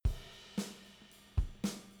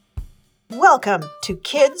Welcome to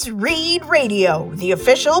Kids Read Radio, the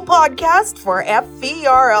official podcast for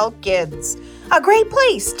FVRL Kids. A great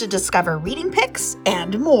place to discover reading picks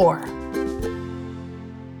and more.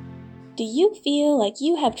 Do you feel like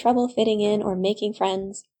you have trouble fitting in or making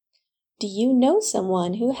friends? Do you know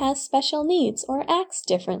someone who has special needs or acts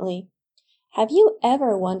differently? Have you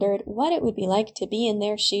ever wondered what it would be like to be in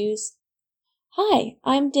their shoes? Hi,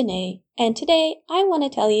 I'm Danae, and today I want to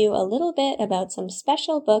tell you a little bit about some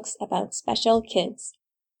special books about special kids.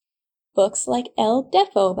 Books like El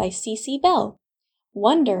Deafo by C.C. Bell,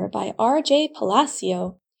 Wonder by R.J.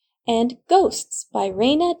 Palacio, and Ghosts by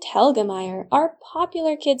Raina Telgemeier are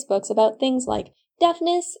popular kids' books about things like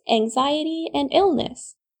deafness, anxiety, and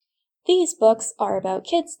illness. These books are about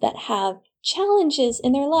kids that have challenges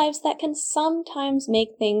in their lives that can sometimes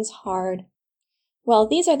make things hard. While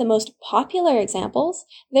these are the most popular examples,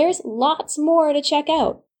 there's lots more to check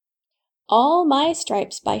out. All My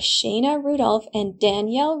Stripes by Shayna Rudolph and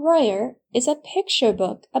Danielle Royer is a picture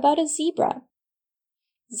book about a zebra.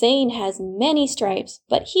 Zane has many stripes,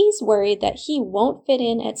 but he's worried that he won't fit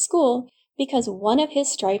in at school because one of his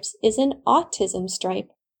stripes is an autism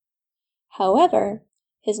stripe. However,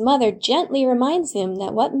 his mother gently reminds him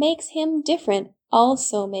that what makes him different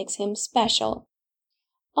also makes him special.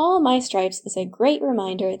 All My Stripes is a great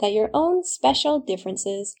reminder that your own special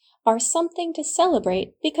differences are something to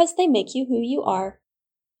celebrate because they make you who you are.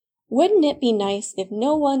 Wouldn't it be nice if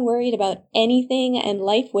no one worried about anything and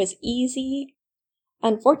life was easy?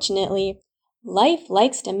 Unfortunately, life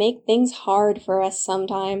likes to make things hard for us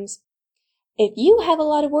sometimes. If you have a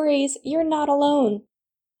lot of worries, you're not alone.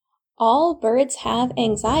 All Birds Have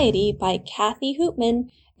Anxiety by Kathy Hoopman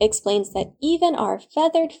explains that even our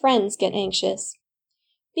feathered friends get anxious.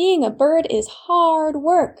 Being a bird is hard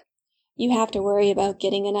work. You have to worry about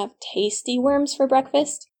getting enough tasty worms for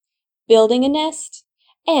breakfast, building a nest,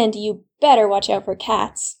 and you better watch out for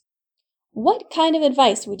cats. What kind of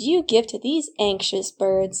advice would you give to these anxious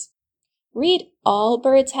birds? Read All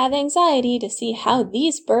Birds Have Anxiety to see how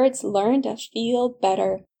these birds learn to feel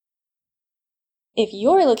better. If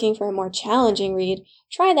you're looking for a more challenging read,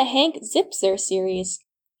 try the Hank Zipzer series.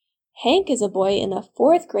 Hank is a boy in the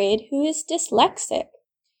 4th grade who is dyslexic.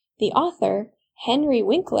 The author, Henry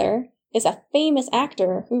Winkler, is a famous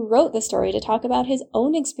actor who wrote the story to talk about his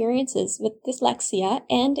own experiences with dyslexia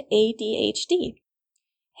and ADHD.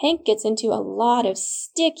 Hank gets into a lot of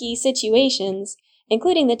sticky situations,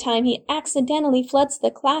 including the time he accidentally floods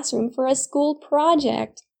the classroom for a school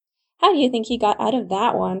project. How do you think he got out of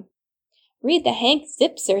that one? Read the Hank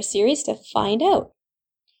Zipzer series to find out.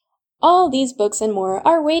 All these books and more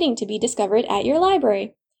are waiting to be discovered at your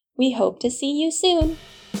library. We hope to see you soon.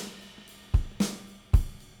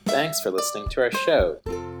 Thanks for listening to our show.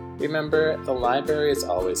 Remember, the library is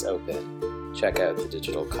always open. Check out the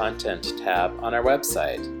Digital Content tab on our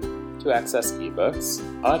website to access ebooks,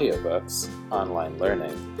 audiobooks, online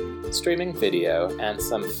learning, streaming video, and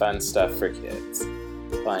some fun stuff for kids.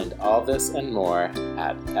 Find all this and more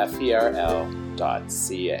at ferl.ca.